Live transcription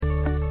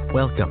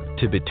Welcome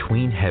to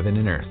Between Heaven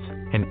and Earth,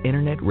 an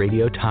internet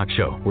radio talk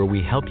show where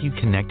we help you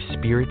connect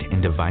spirit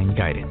and divine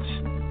guidance.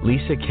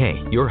 Lisa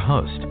Kay, your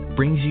host,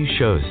 brings you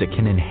shows that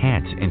can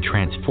enhance and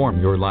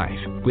transform your life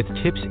with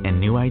tips and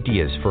new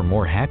ideas for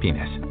more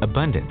happiness,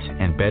 abundance,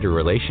 and better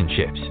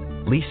relationships.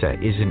 Lisa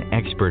is an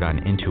expert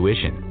on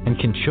intuition and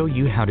can show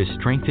you how to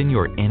strengthen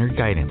your inner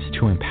guidance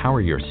to empower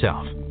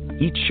yourself.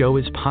 Each show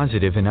is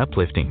positive and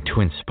uplifting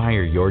to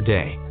inspire your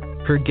day.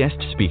 Her guest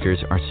speakers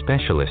are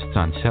specialists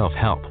on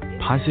self-help,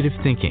 positive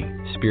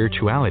thinking,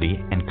 spirituality,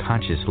 and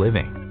conscious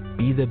living.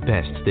 Be the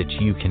best that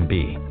you can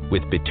be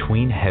with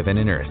Between Heaven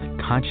and Earth,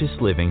 conscious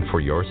living for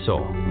your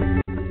soul.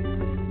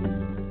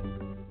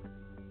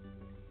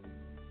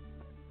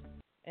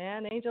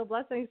 And angel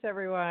blessings,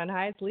 everyone.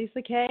 Hi, it's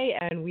Lisa Kay,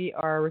 and we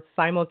are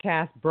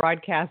simulcast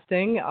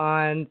broadcasting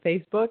on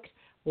Facebook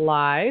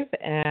Live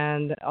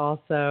and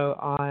also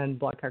on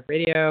Blog Talk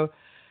Radio,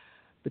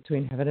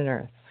 Between Heaven and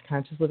Earth,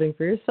 Conscious Living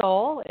for Your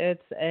Soul.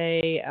 It's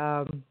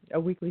a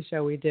weekly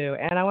show we do.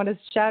 And I want to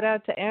shout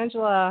out to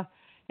Angela.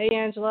 Hey,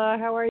 Angela,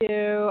 how are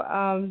you?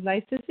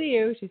 Nice to see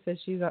you. She says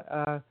she's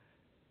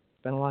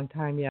been a long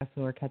time, yes,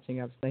 and we're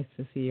catching up. It's nice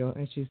to see you.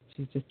 And she's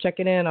just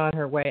checking in on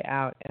her way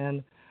out.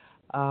 And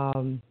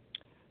I'm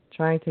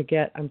trying to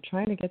get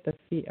the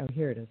feed. Oh,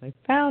 here it is. I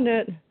found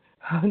it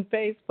on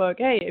Facebook.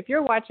 Hey, if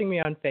you're watching me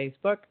on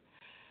Facebook,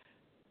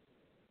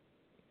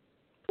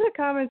 put a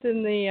comment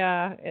in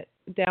the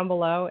down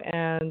below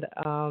and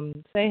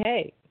say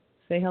hey,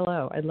 say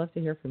hello. I'd love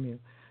to hear from you.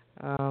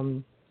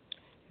 And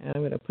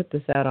I'm going to put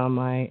this out on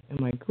in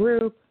my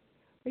group.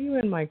 Are you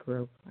in my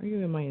group? Are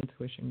you in my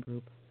intuition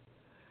group?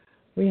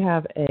 We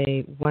have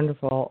a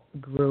wonderful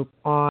group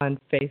on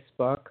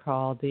Facebook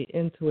called the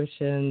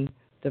Intuition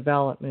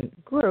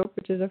Development Group,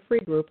 which is a free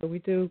group, and we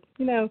do,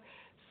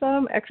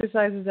 some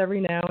exercises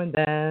every now and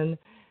then,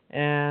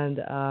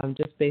 and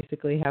just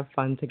basically have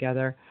fun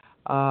together.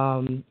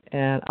 And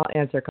I'll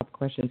answer a couple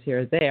questions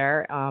here or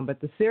there,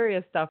 but the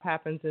serious stuff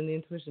happens in the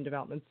Intuition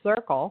Development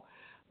Circle,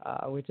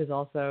 which is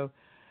also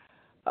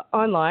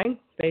online,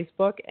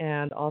 Facebook,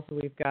 and also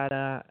we've got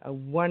a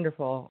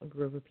wonderful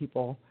group of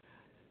people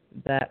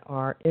that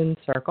are in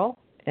Circle,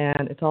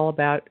 and it's all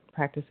about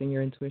practicing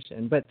your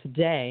intuition. But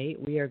today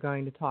we are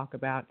going to talk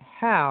about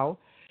how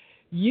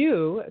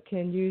you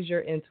can use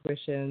your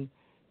intuition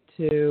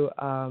to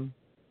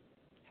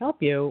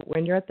help you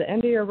when you're at the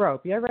end of your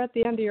rope. You ever at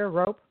the end of your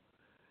rope?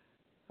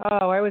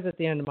 Oh, I was at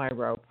the end of my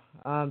rope.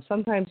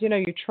 Sometimes,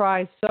 you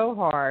try so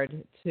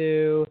hard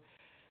to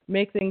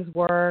make things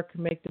work,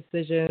 make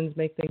decisions,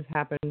 make things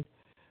happen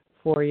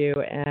for you,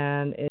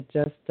 and it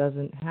just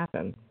doesn't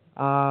happen.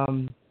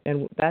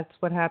 And that's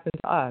what happened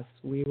to us.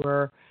 We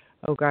were,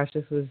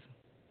 this was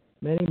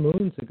many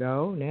moons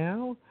ago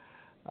now.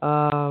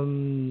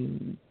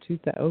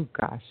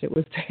 It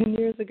was 10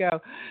 years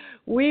ago.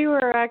 We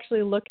were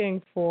actually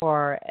looking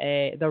for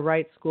the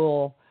right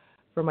school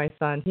for my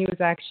son. He was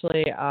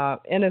actually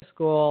in a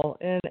school,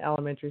 in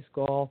elementary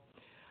school,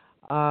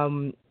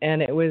 and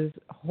it was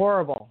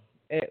horrible.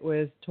 It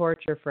was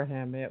torture for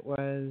him. It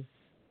was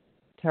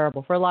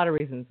terrible for a lot of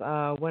reasons.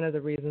 One of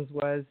the reasons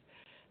was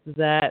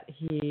that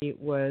he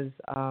was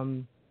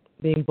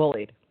being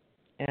bullied.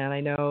 And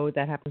I know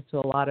that happens to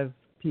a lot of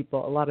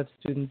people, a lot of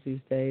students these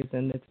days,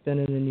 and it's been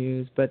in the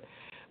news. But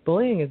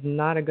bullying is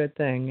not a good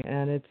thing,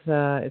 and it's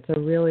a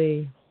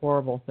really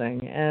horrible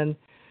thing. And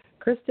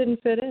Chris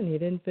didn't fit in. He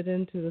didn't fit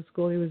into the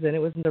school he was in. It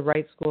wasn't the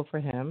right school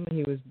for him.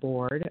 He was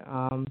bored.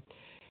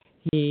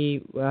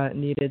 He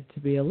needed to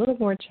be a little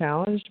more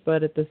challenged,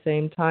 but at the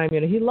same time,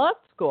 he loved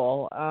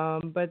school,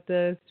 but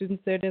the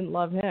students there didn't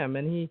love him,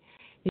 and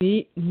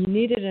he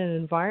needed an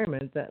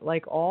environment that,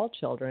 like all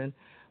children,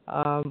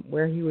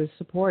 where he was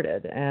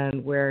supported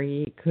and where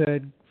he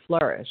could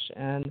flourish,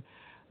 and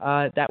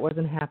that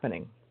wasn't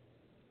happening.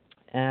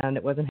 And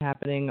it wasn't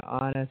happening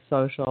on a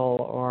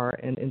social or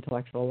an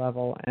intellectual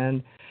level.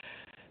 And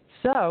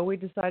so we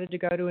decided to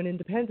go to an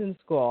independent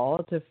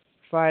school to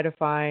try to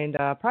find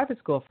a private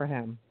school for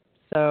him.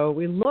 So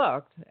we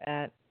looked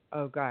at,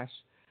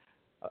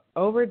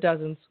 over a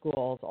dozen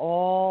schools,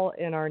 all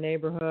in our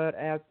neighborhood,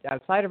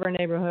 outside of our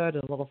neighborhood,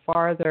 a little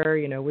farther,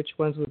 which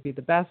ones would be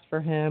the best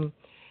for him.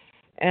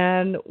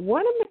 And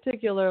one in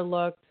particular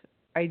looked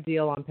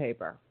ideal on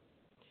paper.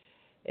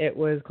 It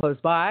was close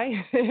by.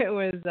 It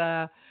was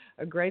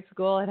a great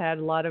school. It had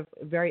a lot of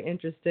very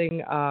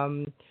interesting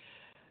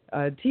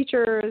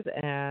teachers,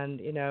 and,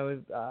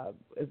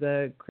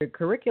 the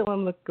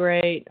curriculum looked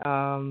great.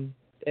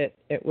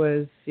 It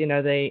was,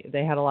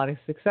 they had a lot of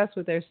success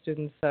with their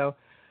students, so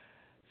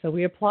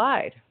we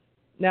applied.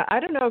 Now, I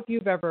don't know if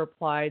you've ever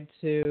applied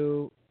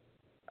to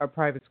a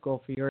private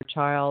school for your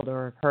child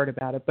or heard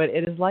about it, but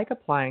it is like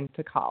applying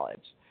to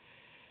college.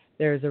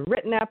 There's a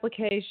written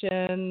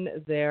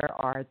application. There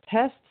are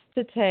tests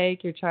to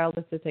take. Your child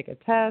has to take a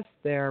test.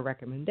 There are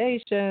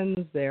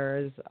recommendations.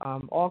 There's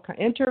all kinds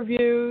of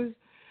interviews.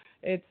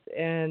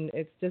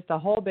 It's just a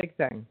whole big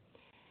thing.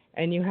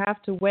 And you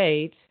have to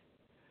wait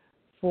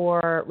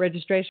for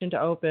registration to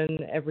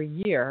open every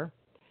year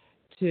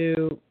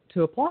to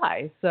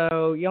apply.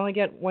 So you only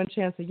get one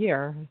chance a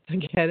year to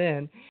get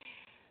in.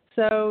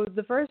 So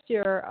the first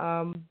year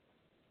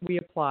we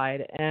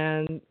applied,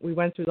 and we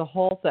went through the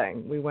whole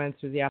thing. We went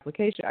through the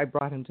application. I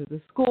brought him to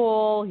the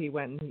school. He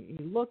went and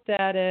he looked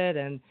at it,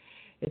 and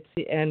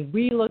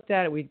we looked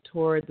at it. We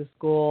toured the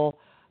school,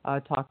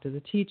 talked to the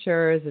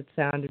teachers. It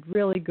sounded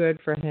really good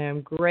for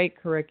him. Great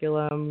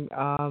curriculum,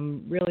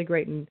 really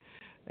great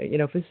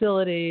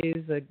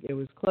facilities. It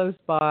was close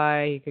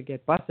by. He could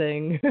get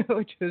busing,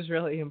 which was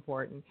really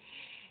important.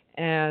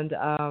 And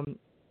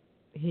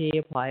he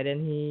applied,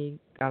 and he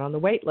got on the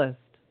wait list.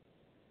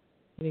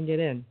 He didn't get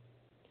in.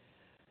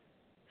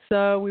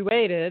 So we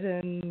waited,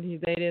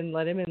 and they didn't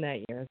let him in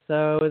that year.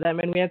 So that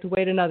meant we had to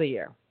wait another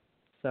year.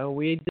 So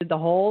we did the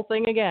whole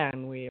thing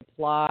again. We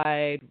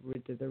applied.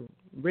 We did the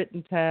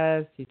written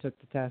test. He took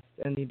the test,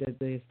 and he did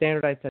the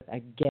standardized test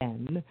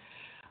again.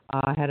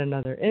 Had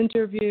another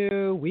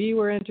interview. We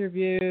were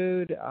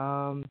interviewed. We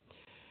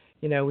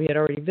had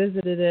already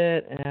visited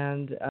it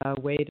and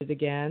waited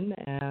again,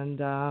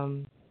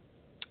 and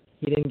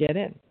he didn't get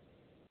in.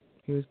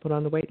 He was put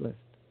on the wait list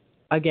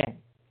again.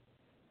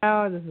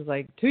 Now this is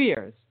like 2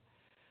 years.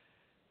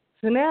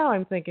 So now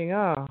I'm thinking,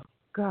 oh,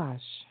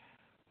 gosh,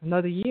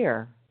 another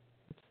year.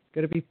 It's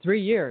going to be 3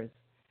 years.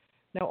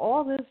 Now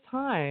all this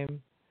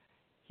time,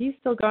 he's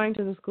still going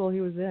to the school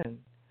he was in,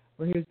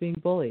 where he was being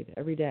bullied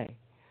every day,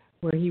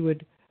 where he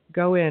would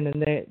go in,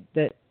 and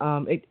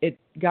it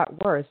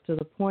got worse to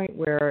the point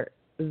where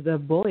the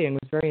bullying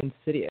was very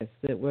insidious.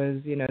 It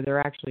was, there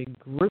were actually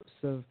groups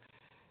of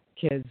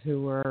kids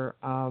who were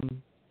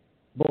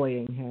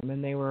bullying him,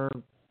 and they were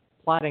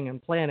plotting and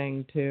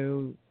planning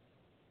to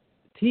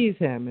tease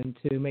him and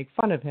to make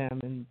fun of him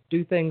and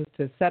do things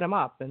to set him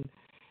up, and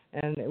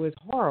it was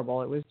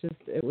horrible. It was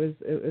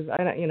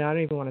I don't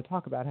even want to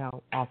talk about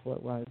how awful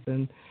it was.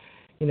 And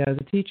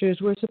the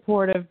teachers were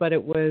supportive, but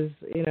it was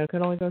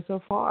could only go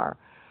so far.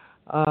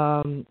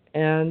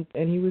 And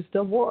he was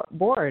still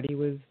bored.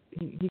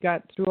 He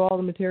got through all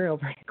the material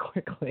very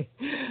quickly.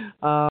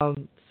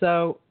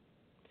 So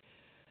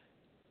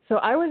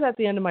I was at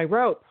the end of my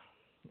rope.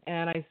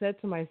 And I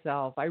said to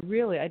myself, I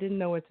didn't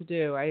know what to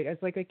do.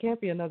 It's like, it can't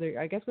be another,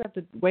 I guess we have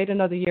to wait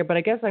another year, but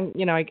I guess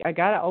I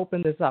got to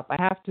open this up. I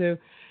have to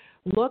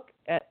look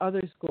at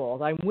other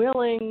schools. I'm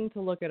willing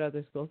to look at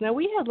other schools. Now,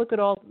 we had looked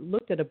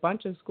at a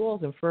bunch of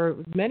schools, and for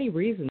many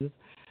reasons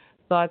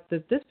thought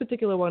that this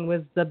particular one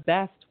was the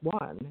best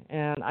one.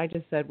 And I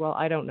just said, well,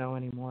 I don't know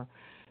anymore.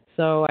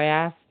 So I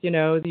asked,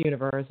 the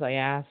universe. I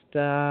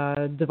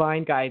asked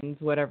divine guidance,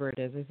 whatever it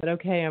is. I said,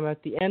 okay, I'm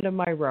at the end of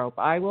my rope.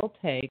 I will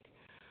take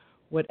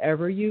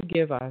whatever you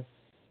give us,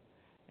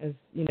 as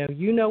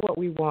you know what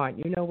we want,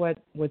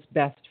 what's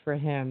best for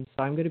him.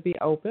 So I'm going to be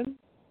open,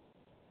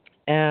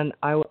 and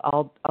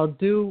I'll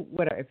do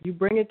whatever. If you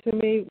bring it to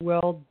me,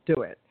 we'll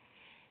do it.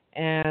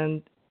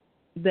 And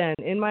then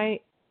in my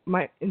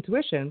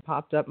intuition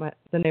popped up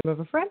the name of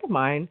a friend of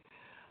mine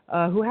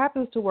who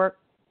happens to work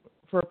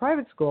for a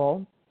private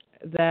school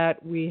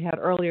that we had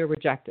earlier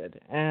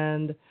rejected,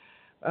 and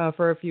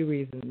for a few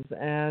reasons,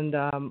 and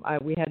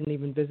we hadn't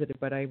even visited,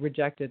 but I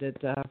rejected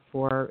it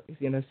for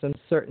some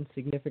certain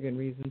significant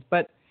reasons.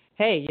 But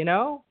hey,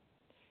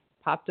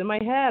 popped in my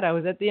head. I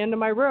was at the end of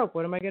my rope.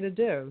 What am I going to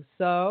do?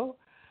 So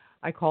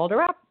I called her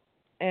up,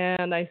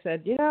 and I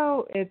said,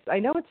 I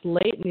know it's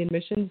late in the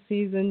admissions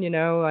season.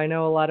 I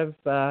know a lot of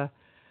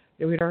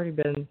we'd already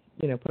been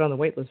put on the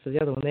wait list for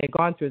the other one. They had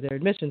gone through their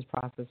admissions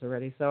process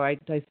already. So I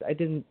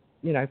didn't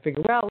I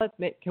figured, well,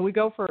 can we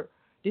go for? Do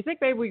you think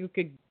maybe we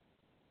could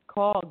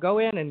go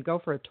in and go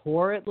for a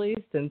tour at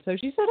least? And so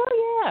she said,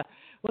 oh yeah,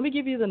 let me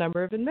give you the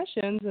number of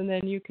admissions, and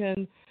then you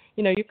can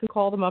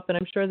call them up, and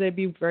I'm sure they'd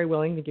be very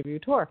willing to give you a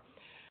tour.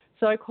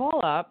 So I call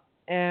up,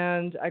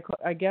 and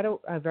I get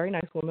a very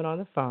nice woman on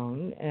the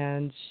phone,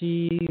 and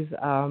she's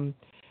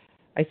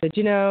I said,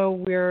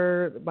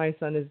 my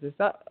son is this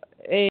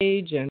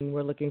age, and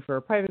we're looking for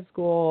a private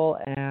school,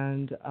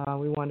 and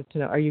we wanted to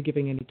know, are you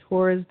giving any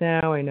tours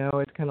now? I know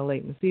it's kind of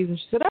late in the season.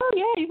 She said, oh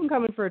yeah, you can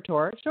come in for a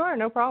tour. Sure,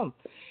 no problem.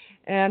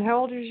 And how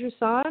old is your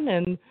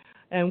son?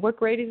 And what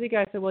grade is he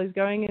going? I said, well, he's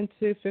going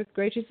into 5th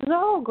grade. She says,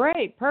 oh,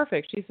 great,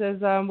 perfect. She says,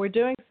 we're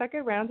doing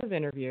second rounds of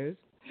interviews,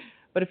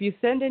 but if you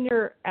send in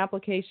your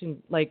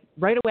application like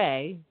right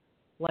away,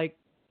 like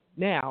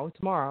now,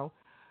 tomorrow,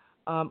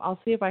 I'll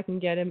see if I can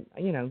get him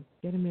into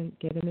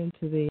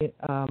the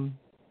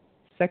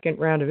second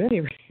round of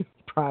interview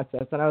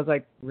process. And I was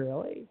like,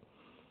 really?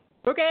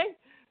 Okay.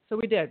 So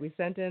we did. We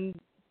sent in,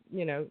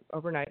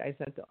 overnight. I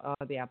sent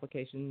the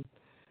application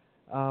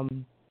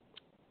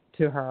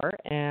to her,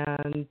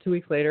 and 2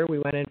 weeks later we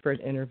went in for an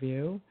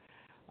interview.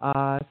 So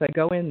I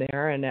go in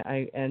there,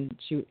 and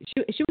she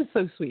was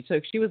so sweet. So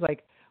she was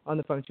like on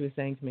the phone. She was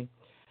saying to me,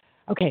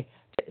 okay,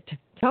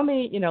 tell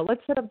me,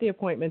 let's set up the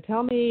appointment.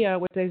 Tell me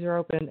what days are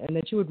open. And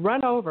then she would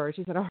run over.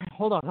 She said, all right,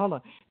 hold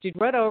on. She'd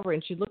run over,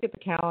 and she'd look at the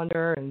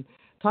calendar and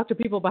talk to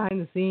people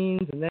behind the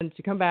scenes, and then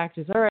she'd come back.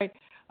 She's all right.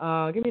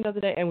 Give me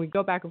another day, and we'd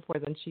go back and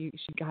forth. And she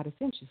got us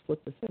in. She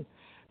slipped us in.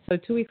 So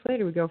 2 weeks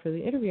later, we go for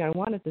the interview. I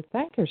wanted to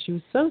thank her. She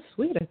was so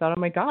sweet. I thought, oh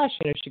my gosh,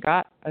 she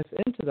got us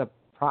into the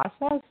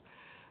process.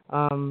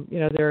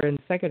 They're in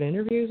second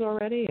interviews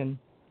already,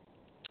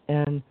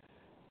 and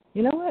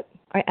you know what?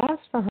 I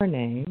asked for her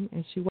name,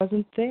 and she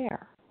wasn't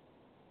there.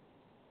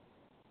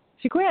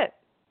 She quit.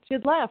 She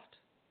had left.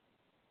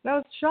 And I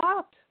was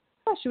shocked.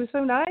 Oh, she was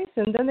so nice.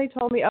 And then they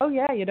told me, oh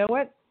yeah, you know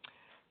what?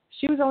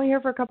 She was only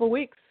here for a couple of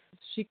weeks.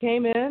 She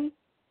came in,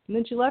 and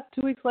then she left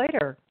 2 weeks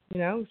later. They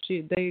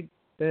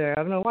I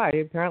don't know why.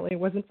 Apparently, it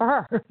wasn't for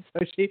her.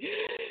 So she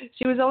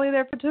was only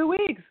there for 2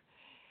 weeks.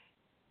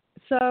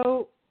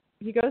 So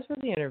he goes for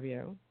the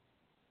interview.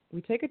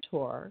 We take a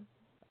tour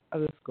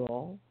of the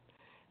school.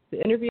 The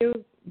interview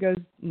goes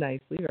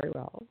nicely, very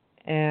well.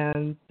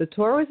 And the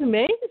tour was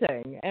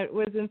amazing. It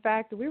was, in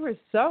fact, we were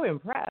so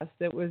impressed.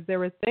 There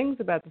were things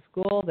about the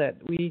school that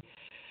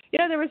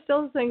there were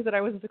still things that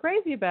I wasn't so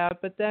crazy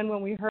about, but then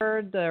when we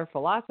heard their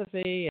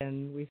philosophy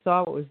and we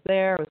saw what was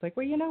there, it was like,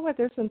 well, you know what?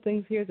 There's some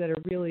things here that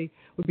would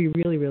be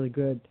really, really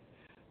good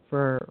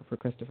for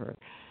Christopher.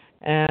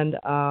 And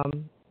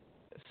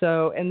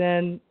and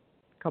then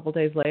a couple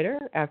days later,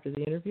 after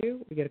the interview,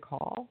 we get a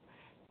call,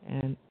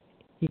 and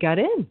he got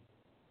in.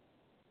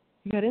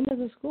 He got into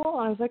the school.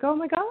 I was like, oh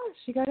my gosh,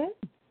 he got in.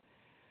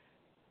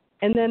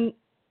 And then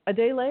a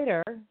day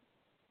later,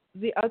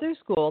 the other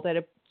school that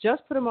had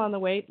just put him on the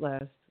wait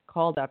list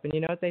called up, and you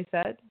know what they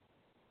said?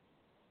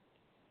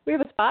 We have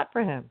a spot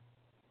for him.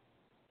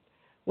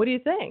 What do you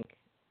think?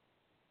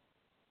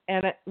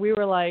 And we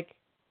were like,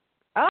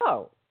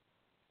 oh,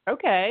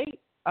 okay.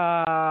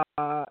 Now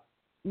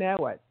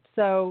what?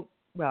 So,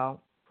 well,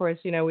 of course,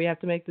 we have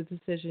to make the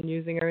decision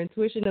using our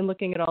intuition and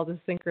looking at all the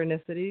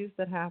synchronicities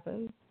that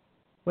happen.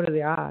 What are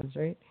the odds,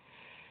 right?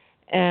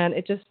 And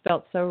it just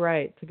felt so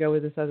right to go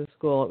with this other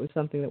school. It was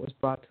something that was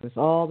brought to us,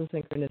 all the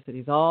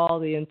synchronicities, all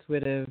the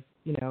intuitive,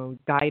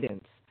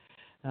 guidance.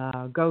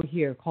 Go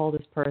here, call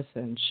this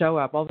person, show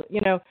up.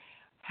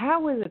 How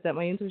was it that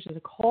my intuition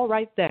said, call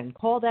right then,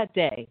 call that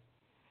day?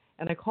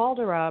 And I called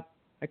her up.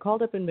 I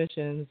called up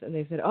admissions, and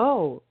they said,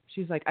 oh,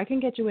 she's like, I can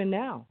get you in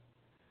now.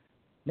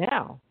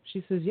 Now.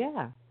 She says,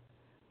 yeah.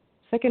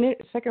 Second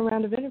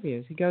round of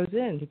interviews. He goes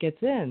in. He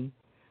gets in.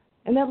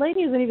 And that lady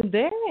isn't even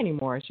there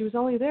anymore. She was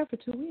only there for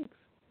 2 weeks.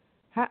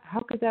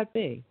 How could that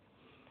be?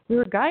 We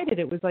were guided.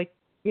 It was like,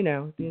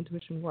 the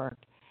intuition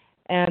worked.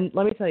 And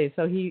let me tell you,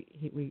 so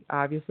we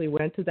obviously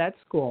went to that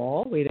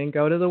school. We didn't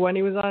go to the one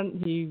he was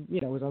on. He,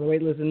 was on the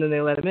wait list, and then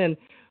they let him in.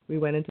 We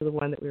went into the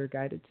one that we were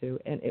guided to,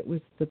 and it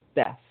was the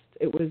best.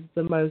 It was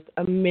the most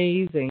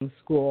amazing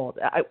school,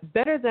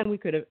 better than we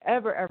could have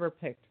ever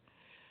picked,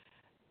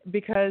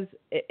 because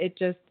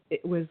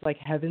it was like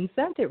heaven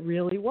sent. It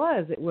really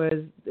was. It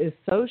was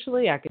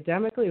socially,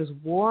 academically, it was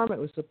warm. It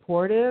was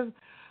supportive.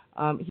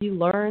 He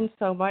learned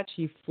so much.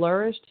 He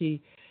flourished.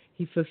 He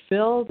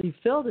filled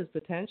his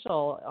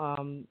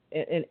potential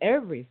in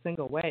every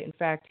single way. In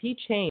fact, he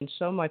changed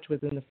so much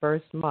within the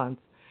first month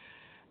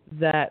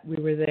that we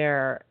were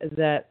there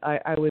that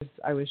I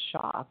was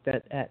shocked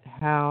at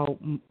how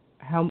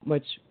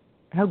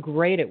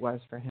great it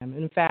was for him.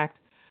 In fact,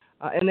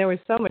 and there was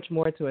so much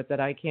more to it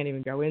that I can't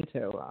even go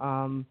into.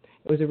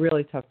 It was a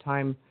really tough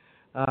time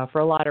for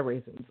a lot of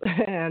reasons,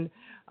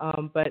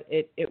 but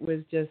it was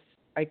just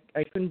I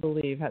couldn't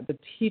believe how the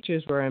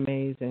teachers were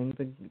amazing.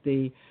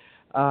 The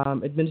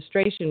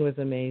administration was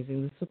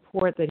amazing. The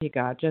support that he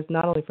got, just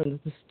not only from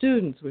the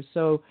students, were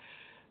so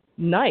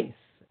nice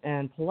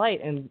and polite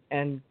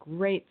and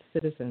great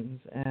citizens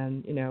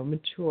and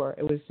mature.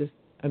 It was just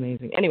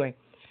amazing. Anyway,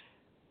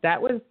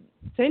 that was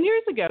 10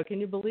 years ago. Can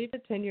you believe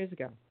it? 10 years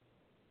ago.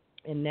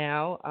 And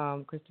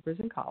now Christopher's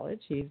in college.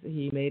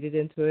 He made it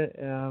into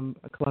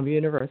a Columbia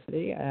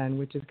University, and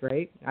which is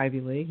great, Ivy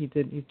League.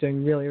 He's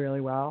doing really,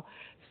 really well.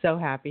 So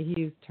happy.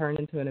 He's turned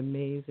into an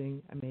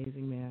amazing,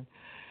 amazing man.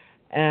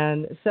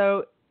 And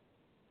so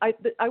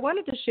I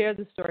wanted to share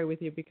this story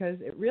with you because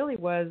it really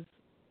was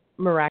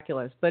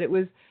miraculous. But it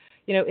was,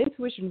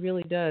 intuition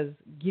really does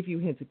give you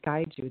hints. It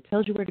guides you. It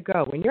tells you where to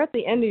go. When you're at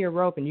the end of your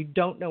rope and you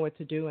don't know what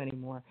to do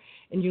anymore,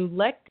 and you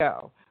let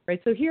go,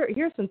 right? So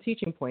here's some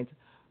teaching points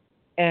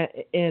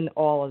in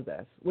all of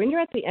this. When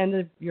you're at the end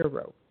of your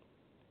rope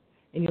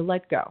and you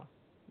let go,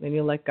 and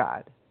you let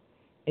God,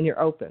 and you're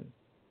open,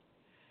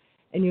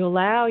 and you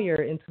allow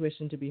your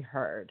intuition to be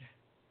heard,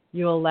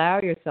 you allow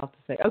yourself to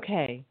say,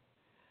 okay,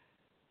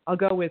 I'll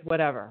go with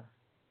whatever.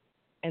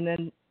 And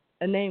then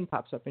a name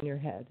pops up in your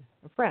head,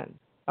 a friend.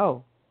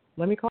 Oh,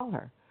 let me call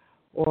her.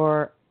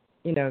 Or,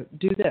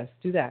 do this,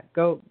 do that,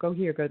 go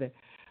here, go there.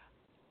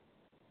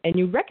 And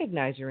you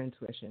recognize your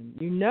intuition.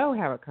 You know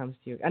how it comes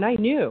to you. And I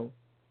knew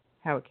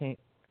how it came.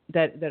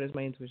 That is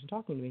my intuition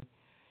talking to me.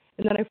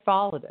 And then I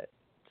followed it.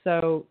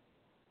 So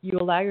you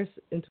allow your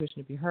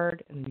intuition to be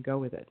heard, and then you go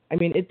with it. I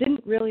mean, it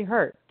didn't really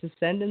hurt to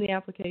send in the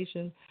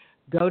application,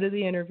 go to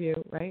the interview,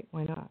 right?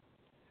 Why not?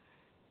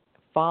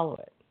 Follow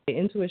it. The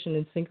intuition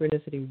and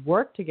synchronicity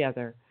work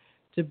together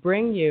to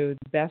bring you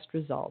the best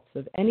results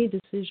of any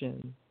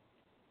decision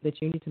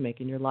that you need to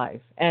make in your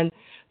life. And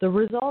the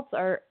results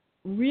are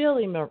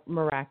really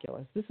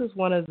miraculous. This is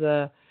one of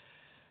the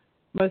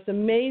most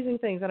amazing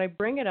things, and I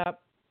bring it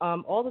up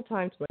all the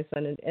time to my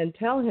son and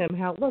tell him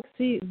how, look,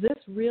 see, this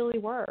really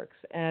works,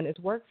 and it's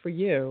worked for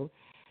you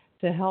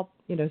to help,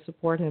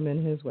 support him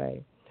in his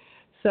way,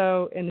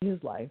 so in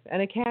his life,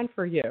 and it can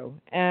for you.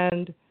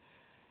 And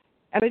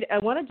I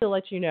wanted to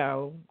let you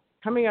know,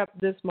 coming up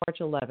this March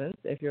 11th,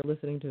 if you're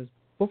listening to this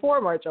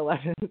before March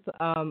 11th,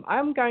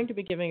 I'm going to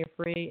be giving a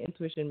free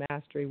Intuition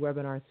Mastery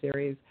webinar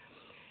series,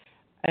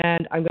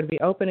 and I'm going to be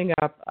opening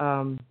up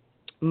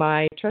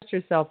my Trust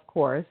Yourself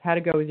course, How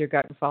to Go With Your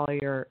Gut and Follow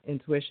Your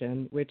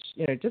Intuition, which,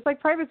 just like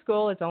private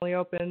school, it's only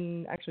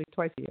open actually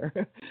twice a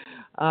year.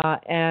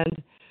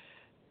 And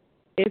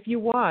if you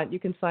want, you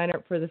can sign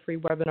up for the free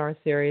webinar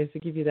series to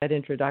give you that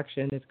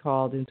introduction. It's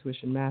called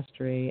Intuition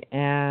Mastery.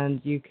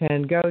 And you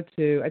can go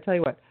to, I tell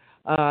you what,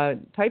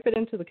 type it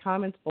into the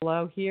comments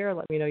below here.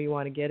 Let me know you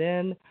want to get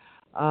in.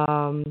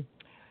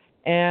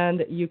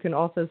 And you can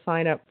also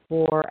sign up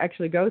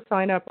go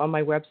sign up on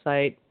my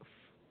website,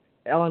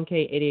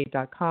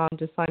 lmk88.com.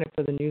 Just sign up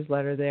for the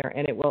newsletter there,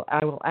 and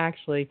I will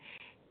actually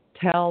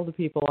tell the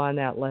people on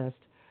that list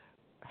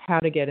how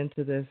to get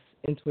into this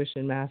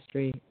Intuition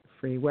Mastery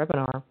free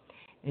webinar,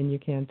 and you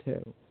can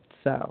too.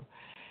 So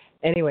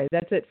anyway,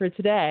 that's it for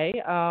today.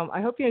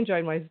 I hope you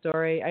enjoyed my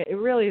story. It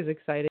really is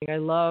exciting. I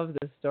love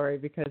this story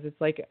because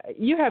it's like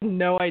you have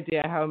no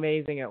idea how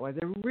amazing it was.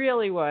 It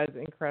really was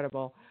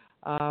incredible.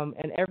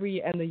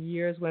 And the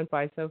years went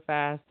by so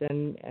fast,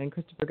 and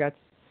Christopher got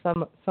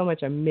so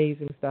much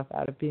amazing stuff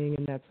out of being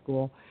in that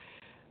school,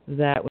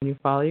 that when you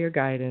follow your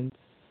guidance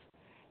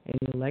and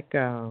you let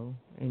go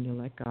and you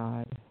let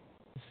God,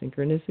 the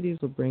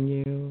synchronicities will bring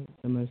you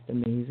the most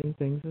amazing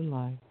things in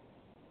life.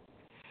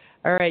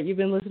 All right, you've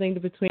been listening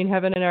to Between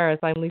Heaven and Earth.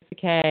 I'm Lisa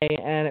Kay,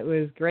 and it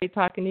was great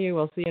talking to you.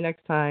 We'll see you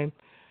next time.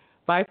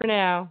 Bye for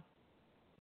now.